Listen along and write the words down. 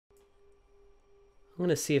I'm going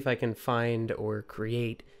to see if I can find or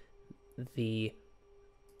create the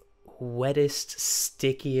wettest,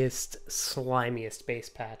 stickiest, slimiest bass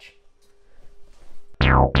patch.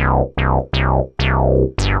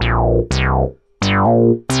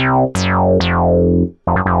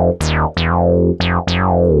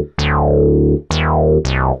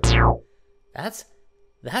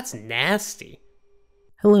 That's nasty.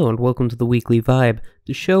 Hello and welcome to the Weekly Vibe,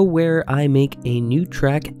 the show where I make a new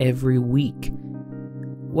track every week.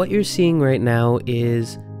 What you're seeing right now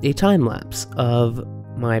is a time lapse of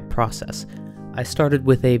my process. I started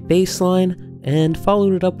with a bass line and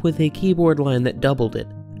followed it up with a keyboard line that doubled it.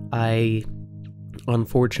 I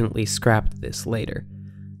unfortunately scrapped this later.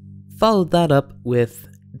 Followed that up with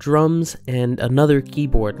drums and another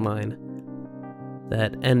keyboard line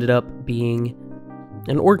that ended up being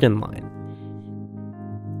an organ line.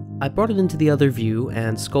 I brought it into the other view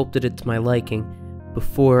and sculpted it to my liking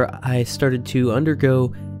before I started to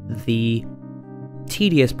undergo the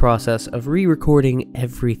tedious process of re-recording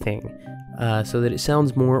everything so that it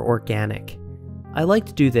sounds more organic. I like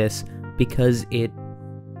to do this because it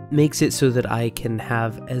makes it so that I can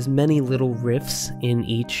have as many little riffs in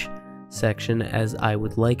each section as I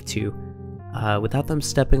would like to, without them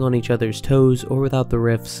stepping on each other's toes or without the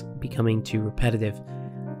riffs becoming too repetitive.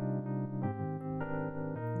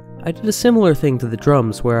 I did a similar thing to the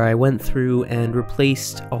drums where I went through and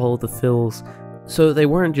replaced all the fills so they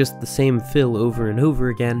weren't just the same fill over and over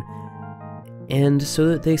again, and so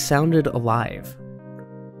that they sounded alive.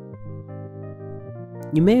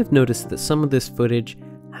 You may have noticed that some of this footage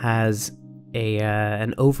has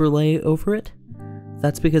an overlay over it.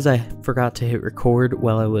 That's because I forgot to hit record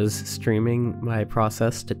while I was streaming my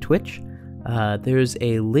process to Twitch. There's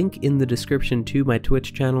a link in the description to my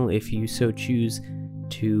Twitch channel if you so choose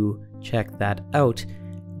to check that out.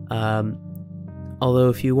 Although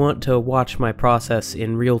if you want to watch my process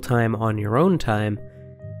in real time on your own time,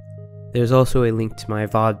 there's also a link to my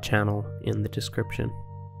VOD channel in the description.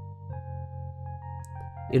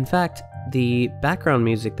 In fact, the background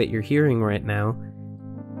music that you're hearing right now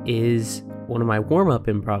is one of my warm-up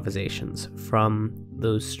improvisations from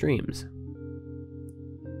those streams.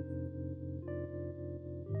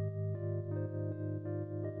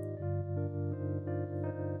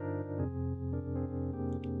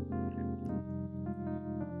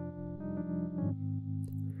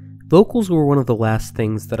 Vocals were one of the last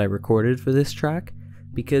things that I recorded for this track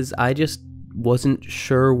because I just wasn't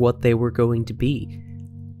sure what they were going to be.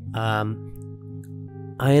 I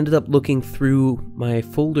ended up looking through my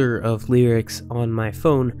folder of lyrics on my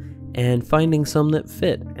phone and finding some that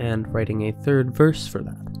fit and writing a third verse for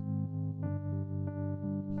that.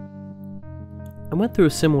 I went through a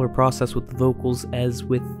similar process with the vocals as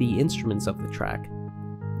with the instruments of the track.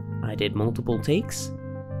 I did multiple takes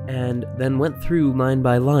and then went through line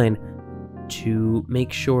by line to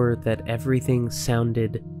make sure that everything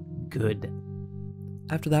sounded good.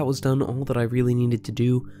 After that was done, all that I really needed to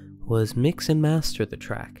do was mix and master the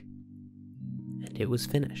track, and it was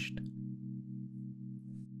finished.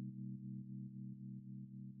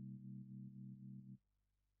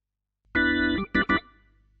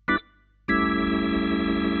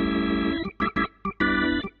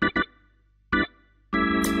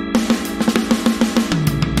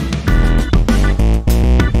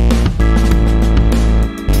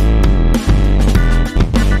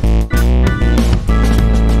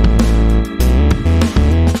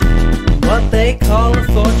 They call a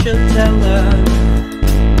fortune teller.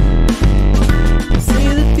 See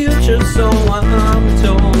the future, so I'm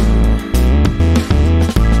told.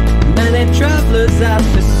 Many travelers have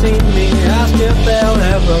to see me, ask if they'll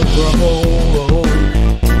ever grow.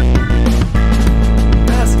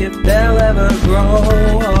 Ask if they'll ever grow.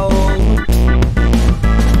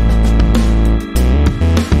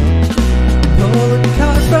 Pull the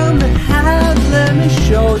card from the hat, let me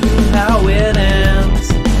show you how it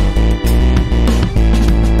ends.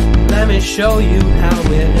 Let me show you how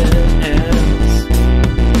it ends.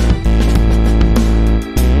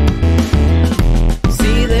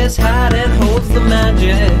 See this hat, it holds the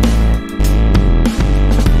magic.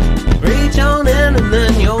 Reach on in and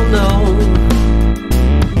then you'll know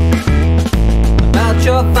about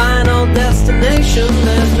your final destination.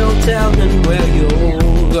 There's no telling where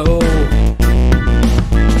you'll go.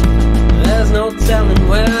 There's no telling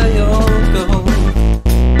where you'll go.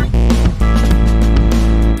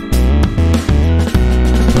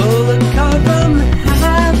 Pull the card from the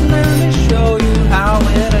hat, let me show you how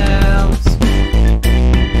it ends.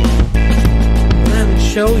 Let me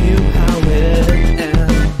show you how it ends.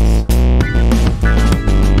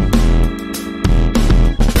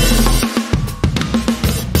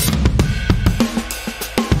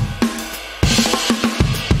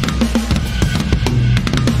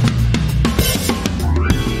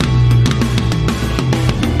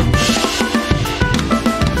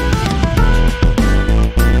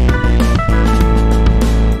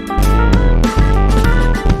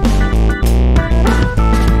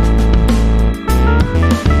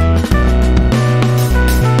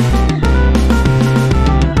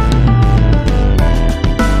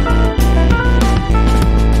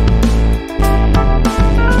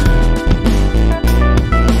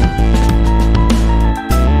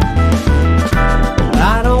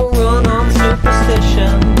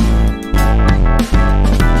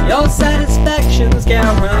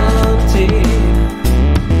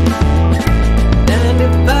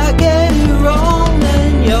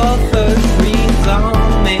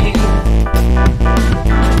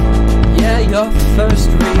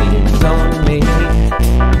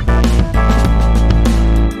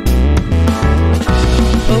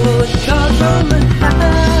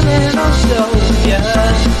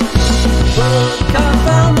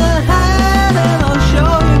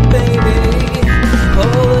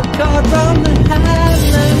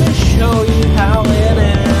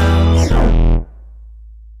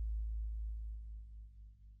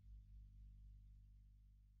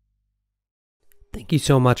 thank you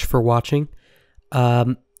so much for watching.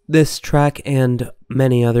 This track and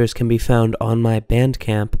many others can be found on my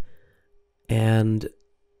Bandcamp, and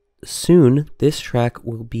soon this track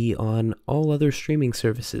will be on all other streaming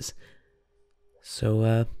services.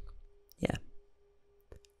 So, yeah.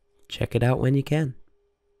 Check it out when you can.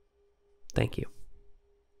 Thank you.